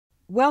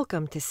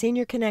Welcome to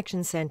Senior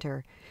Connection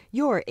Center,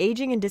 your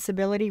Aging and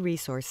Disability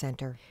Resource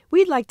Center.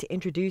 We'd like to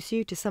introduce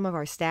you to some of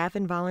our staff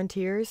and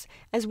volunteers,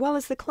 as well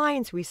as the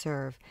clients we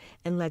serve,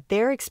 and let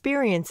their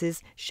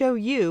experiences show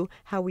you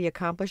how we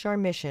accomplish our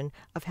mission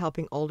of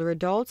helping older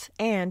adults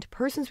and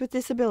persons with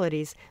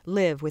disabilities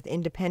live with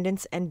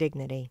independence and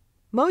dignity.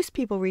 Most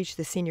people reach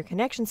the Senior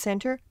Connection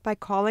Center by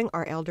calling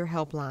our Elder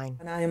Helpline.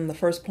 And I am the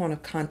first point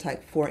of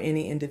contact for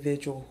any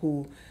individual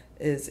who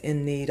is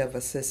in need of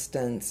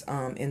assistance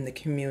in the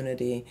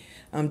community.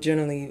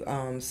 Generally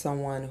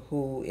someone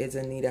who is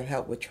in need of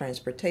help with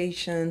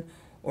transportation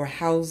or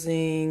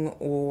housing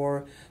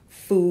or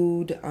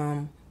food,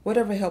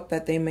 whatever help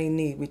that they may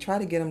need. We try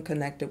to get them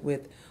connected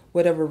with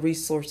whatever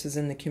resources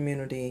in the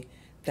community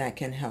that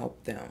can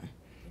help them.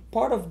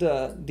 Part of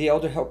the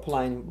Elder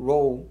Helpline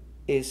role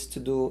is to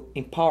do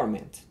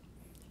empowerment.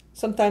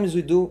 Sometimes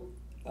we do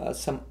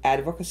some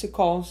advocacy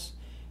calls,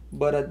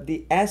 but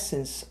the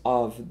essence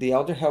of the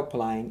Elder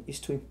Helpline is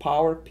to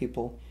empower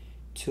people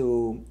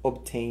to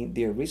obtain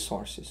their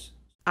resources.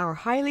 Our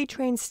highly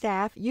trained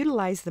staff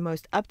utilize the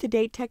most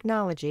up-to-date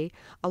technology,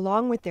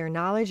 along with their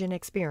knowledge and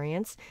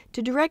experience,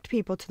 to direct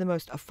people to the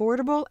most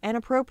affordable and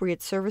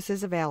appropriate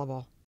services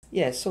available.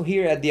 Yes, so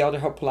here at the Elder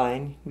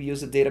Helpline, we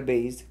use a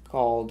database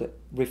called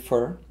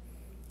Refer,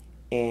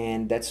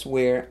 and that's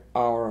where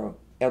our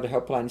Elder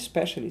Helpline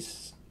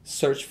specialists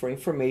search for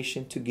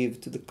information to give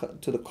to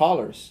the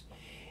callers.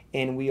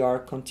 And we are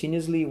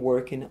continuously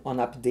working on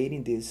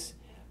updating these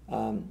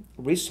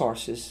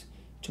resources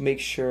to make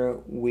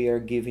sure we are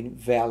giving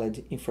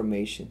valid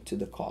information to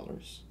the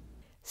callers.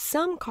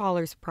 Some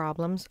callers'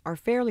 problems are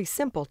fairly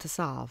simple to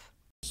solve.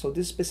 So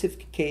this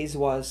specific case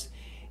was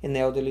an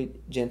elderly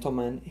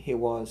gentleman.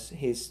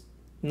 He's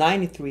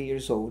 93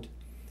 years old.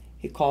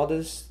 He called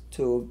us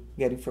to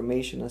get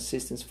information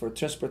assistance for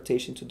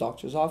transportation to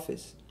doctor's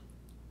office.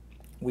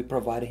 We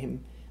provided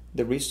him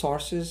the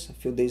resources. A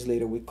few days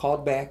later, we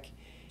called back.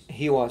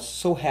 He was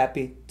so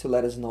happy to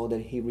let us know that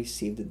he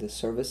received the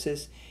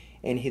services,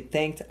 and he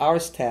thanked our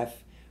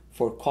staff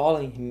for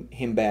calling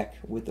him back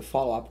with the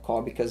follow-up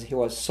call, because he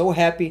was so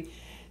happy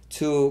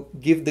to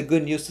give the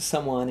good news to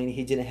someone and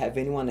he didn't have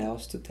anyone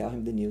else to tell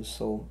him the news.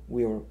 So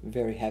we were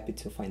very happy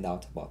to find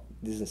out about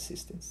this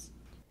assistance.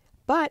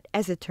 But,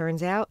 as it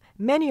turns out,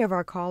 many of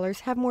our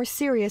callers have more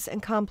serious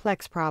and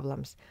complex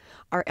problems.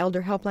 Our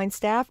Elder Helpline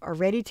staff are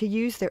ready to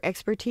use their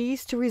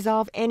expertise to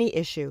resolve any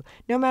issue,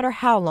 no matter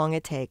how long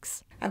it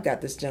takes. I've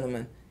got this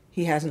gentleman.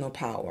 He has no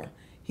power.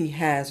 He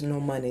has no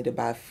money to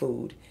buy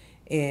food.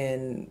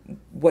 And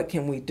what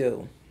can we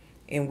do?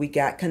 And we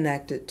got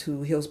connected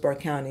to Hillsborough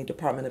County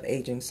Department of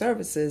Aging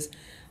Services,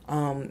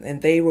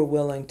 and they were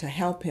willing to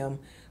help him,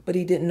 but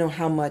he didn't know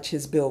how much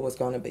his bill was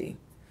going to be.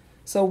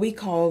 So we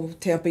called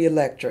Tampa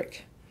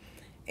Electric,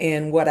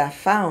 and what I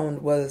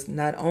found was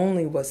not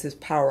only was his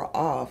power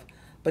off,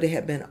 but it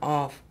had been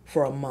off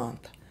for a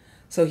month.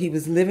 So he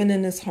was living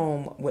in his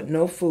home with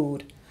no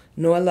food,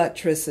 no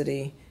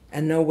electricity,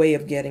 and no way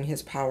of getting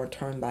his power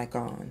turned back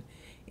on.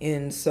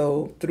 And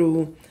so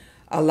through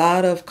a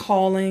lot of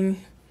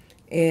calling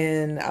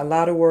and a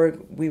lot of work,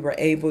 we were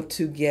able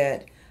to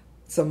get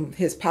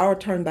his power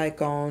turned back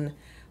on,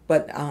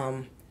 but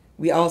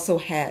we also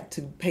had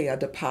to pay a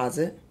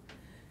deposit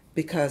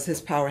because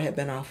his power had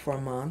been off for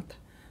a month.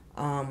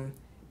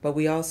 But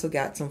we also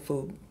got some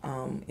food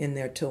in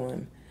there to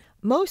him.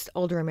 Most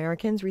older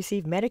Americans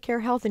receive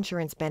Medicare health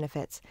insurance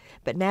benefits,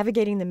 but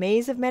navigating the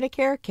maze of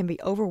Medicare can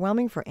be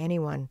overwhelming for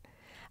anyone.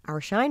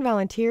 Our SHINE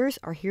volunteers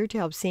are here to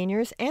help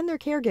seniors and their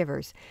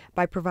caregivers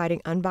by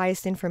providing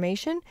unbiased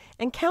information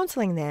and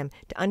counseling them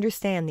to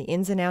understand the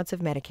ins and outs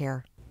of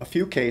Medicare. A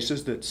few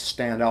cases that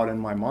stand out in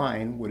my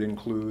mind would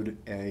include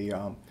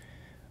a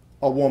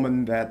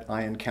woman that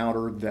I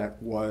encountered that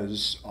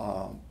was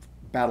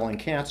battling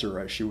cancer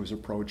as she was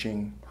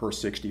approaching her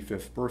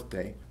 65th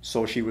birthday.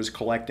 So she was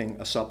collecting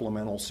a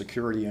supplemental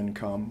security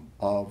income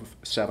of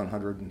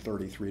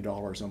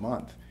 $733 a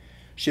month.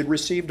 She had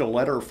received a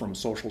letter from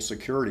Social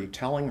Security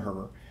telling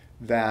her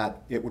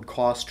that it would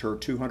cost her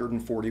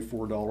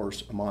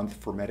 $244 a month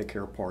for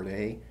Medicare Part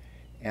A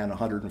and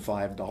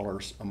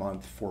 $105 a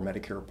month for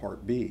Medicare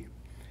Part B.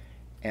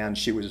 And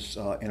she was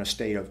in a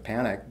state of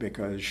panic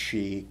because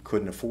she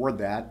couldn't afford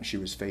that. She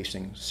was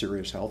facing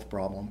serious health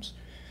problems.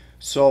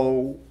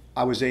 So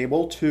I was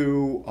able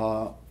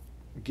to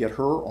get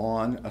her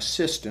on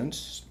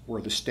assistance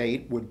where the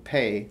state would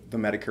pay the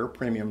Medicare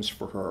premiums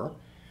for her.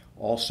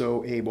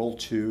 Also able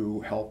to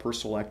help her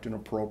select an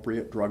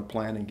appropriate drug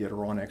plan and get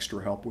her on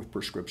extra help with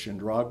prescription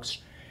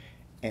drugs.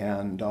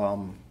 And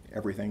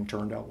everything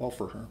turned out well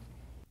for her.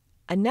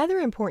 Another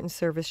important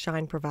service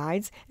SHINE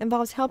provides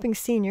involves helping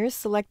seniors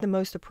select the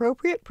most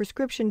appropriate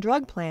prescription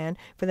drug plan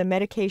for the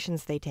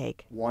medications they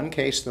take. One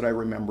case that I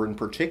remember in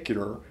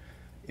particular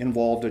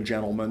involved a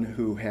gentleman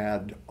who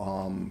had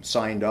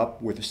signed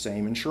up with the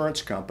same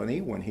insurance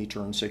company. When he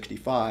turned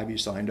 65, he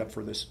signed up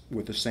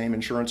with the same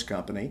insurance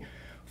company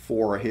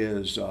for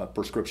his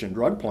prescription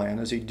drug plan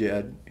as he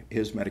did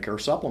his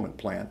Medicare supplement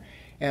plan.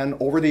 And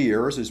over the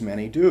years, as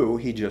many do,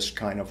 he just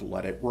kind of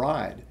let it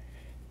ride.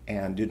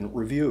 and didn't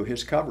review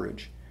his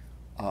coverage.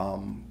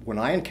 When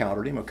I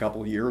encountered him a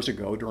couple of years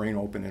ago during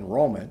open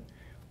enrollment,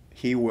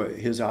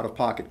 his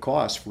out-of-pocket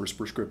costs for his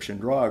prescription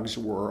drugs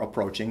were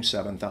approaching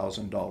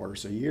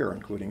 $7,000 a year,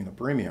 including the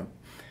premium.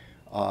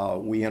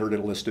 We entered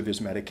a list of his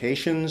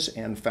medications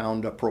and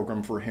found a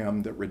program for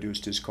him that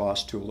reduced his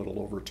cost to a little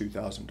over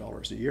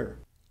 $2,000 a year.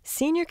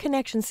 Senior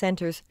Connection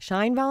Center's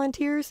Shine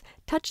volunteers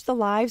touch the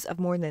lives of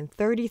more than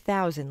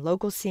 30,000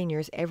 local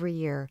seniors every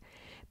year.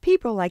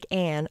 People like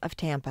Ann of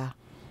Tampa.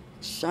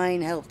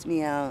 Shine helped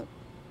me out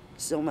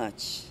so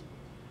much.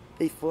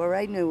 Before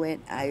I knew it,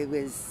 I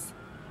was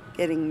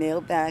getting mail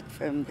back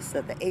from this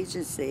other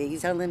agency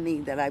telling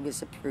me that I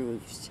was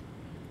approved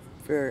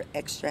for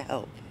extra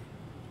help.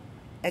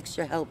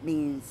 Extra help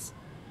means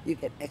you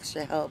get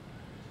extra help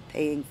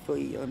paying for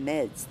your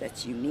meds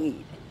that you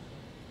need.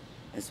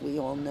 As we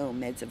all know,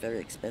 meds are very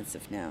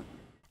expensive now.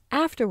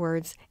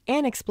 Afterwards,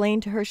 Ann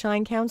explained to her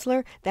Shine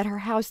counselor that her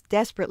house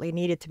desperately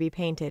needed to be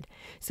painted,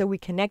 so we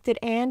connected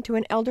Ann to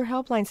an elder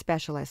helpline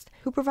specialist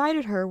who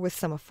provided her with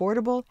some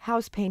affordable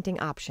house painting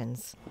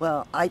options.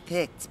 Well, I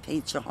picked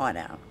Paint Your Heart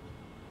Out.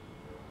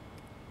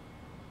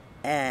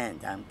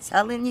 And I'm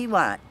telling you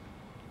what,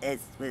 it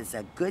was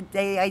a good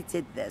day I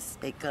did this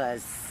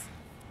because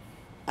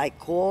I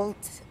called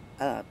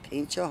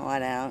Paint Your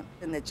Heart Out,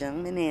 and the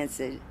gentleman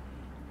answered,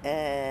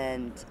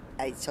 and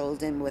I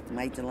told him what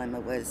my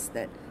dilemma was,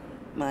 that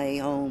my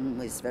home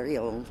was very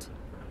old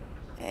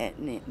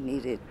and it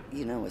needed,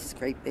 a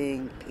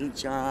scraping paint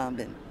job,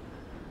 and,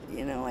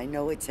 I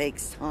know it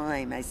takes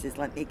time. I said,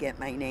 let me get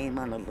my name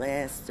on the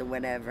list or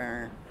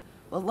whatever.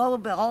 Well, lo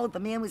and behold, the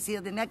man was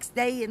here the next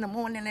day in the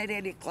morning at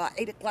 8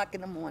 o'clock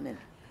in the morning.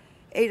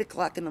 8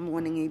 o'clock in the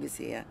morning he was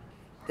here.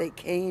 They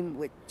came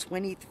with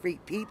 23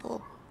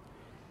 people.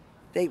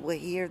 They were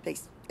here, I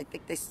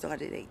think they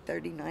started at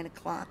 8:30, 9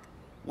 o'clock.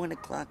 1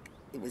 o'clock,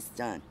 it was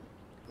done.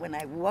 When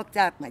I walked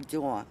out my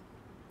door,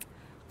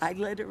 I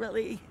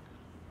literally,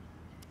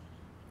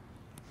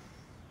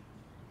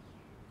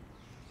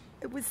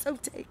 it was so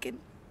taken.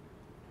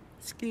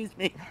 Excuse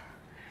me.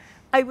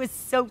 I was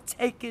so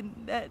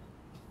taken that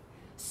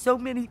so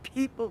many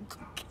people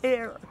could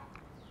care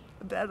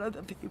about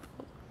other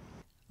people.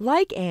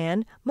 Like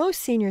Ann, most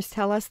seniors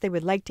tell us they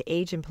would like to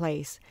age in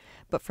place.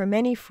 But for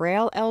many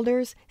frail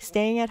elders,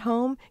 staying at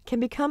home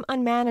can become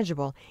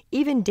unmanageable,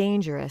 even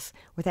dangerous,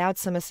 without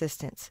some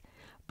assistance.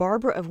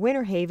 Barbara of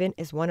Winter Haven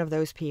is one of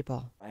those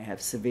people. I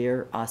have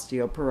severe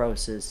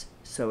osteoporosis,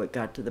 so it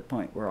got to the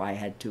point where I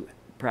had to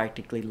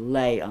practically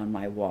lay on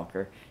my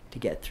walker to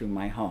get through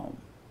my home.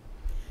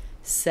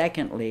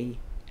 Secondly,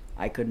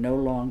 I could no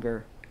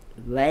longer,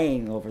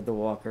 laying over the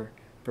walker,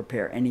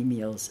 prepare any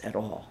meals at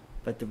all.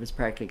 But there was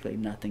practically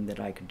nothing that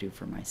I could do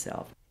for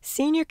myself.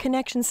 Senior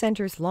Connection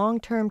Center's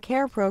long-term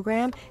care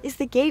program is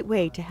the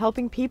gateway to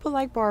helping people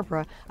like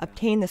Barbara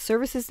obtain the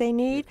services they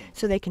need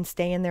so they can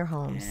stay in their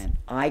homes. And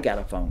I got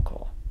a phone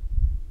call.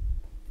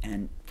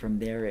 And from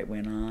there it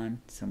went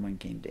on. Someone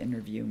came to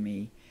interview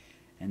me,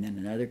 and then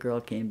another girl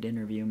came to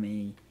interview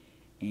me,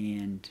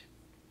 and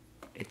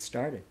it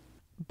started.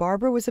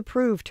 Barbara was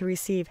approved to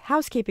receive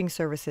housekeeping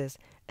services,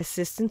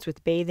 assistance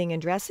with bathing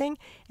and dressing,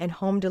 and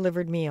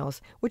home-delivered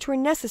meals, which were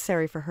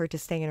necessary for her to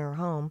stay in her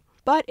home.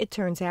 But it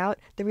turns out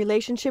the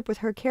relationship with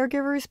her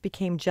caregivers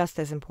became just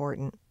as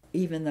important.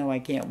 Even though I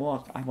can't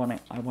walk, I want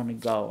to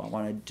go, I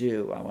want to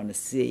do, I want to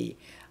see,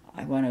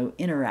 I want to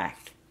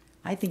interact.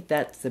 I think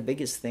that's the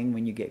biggest thing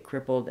when you get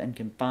crippled and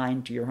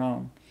confined to your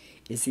home,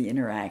 is the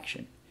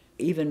interaction.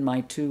 Even my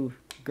two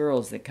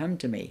girls that come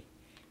to me,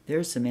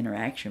 there's some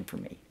interaction for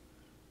me,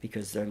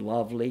 because they're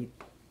lovely,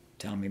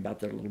 tell me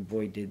about their little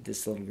boy did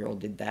this, little girl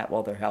did that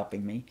while they're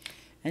helping me.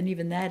 And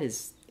even that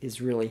is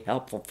really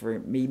helpful for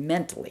me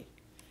mentally,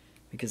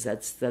 because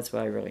that's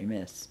what I really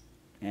miss.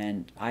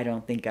 And I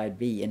don't think I'd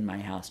be in my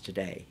house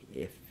today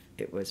if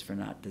it was for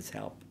not this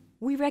help.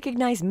 We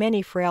recognize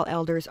many frail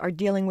elders are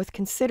dealing with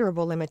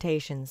considerable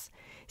limitations.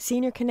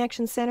 Senior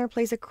Connection Center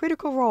plays a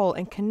critical role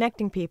in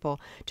connecting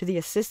people to the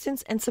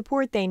assistance and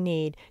support they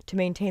need to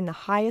maintain the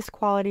highest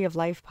quality of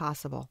life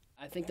possible.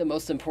 I think the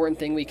most important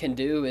thing we can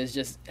do is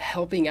just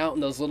helping out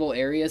in those little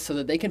areas so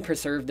that they can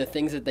preserve the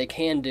things that they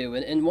can do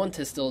and want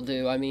to still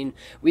do. I mean,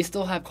 we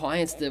still have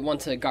clients that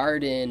want to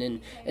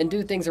garden and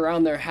do things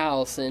around their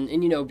house and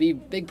be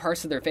big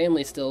parts of their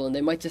family still, and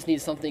they might just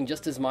need something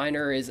just as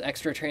minor as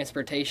extra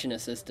transportation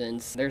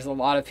assistance. There's a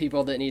lot of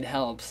people that need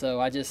help,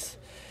 so I just...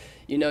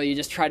 you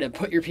just try to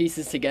put your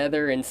pieces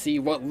together and see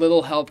what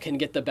little help can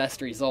get the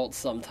best results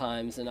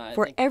sometimes. And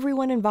For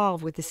everyone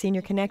involved with the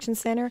Senior Connection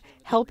Center,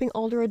 helping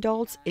older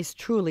adults is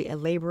truly a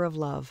labor of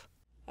love.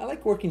 I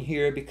like working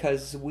here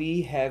because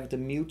we have the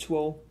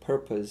mutual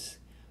purpose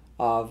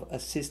of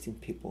assisting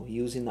people,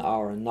 using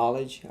our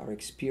knowledge, our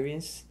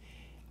experience,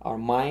 our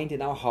mind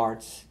and our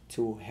hearts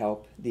to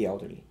help the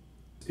elderly.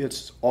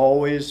 It's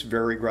always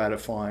very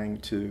gratifying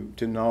to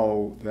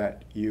know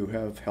that you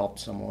have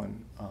helped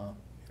someone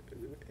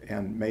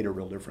and made a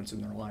real difference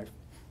in their life.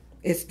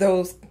 It's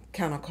those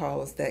kind of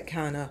calls that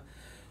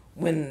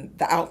when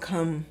the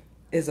outcome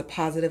is a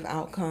positive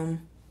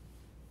outcome,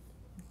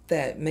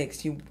 that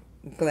makes you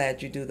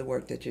glad you do the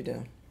work that you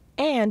do.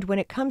 And when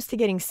it comes to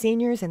getting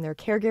seniors and their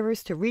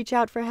caregivers to reach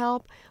out for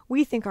help,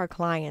 we think our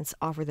clients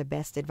offer the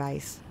best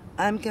advice.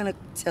 I'm going to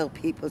tell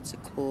people to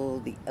call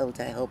the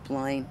Elder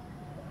Helpline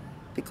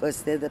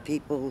because they're the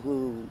people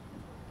who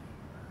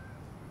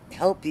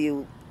help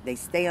you. They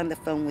stay on the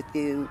phone with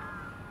you.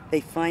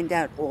 They find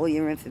out all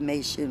your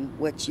information,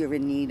 what you're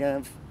in need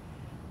of.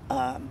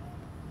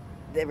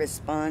 Their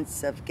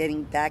response of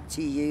getting back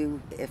to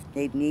you if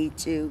they need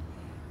to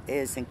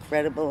is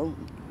incredible.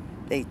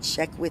 They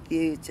check with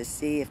you to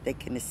see if they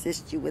can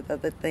assist you with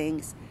other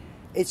things.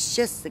 It's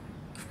just a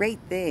great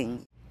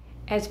thing.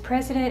 As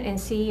President and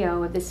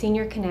CEO of the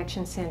Senior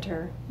Connection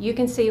Center, you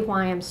can see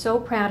why I'm so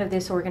proud of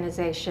this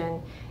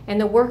organization and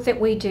the work that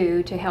we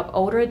do to help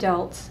older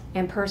adults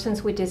and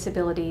persons with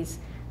disabilities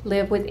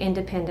live with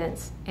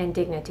independence and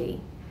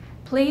dignity.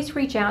 Please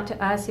reach out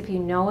to us if you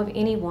know of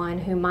anyone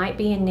who might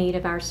be in need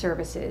of our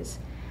services.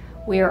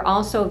 We are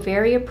also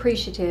very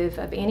appreciative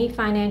of any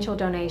financial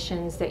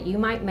donations that you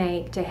might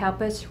make to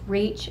help us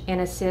reach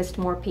and assist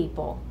more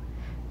people.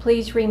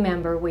 Please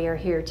remember we are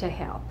here to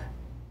help.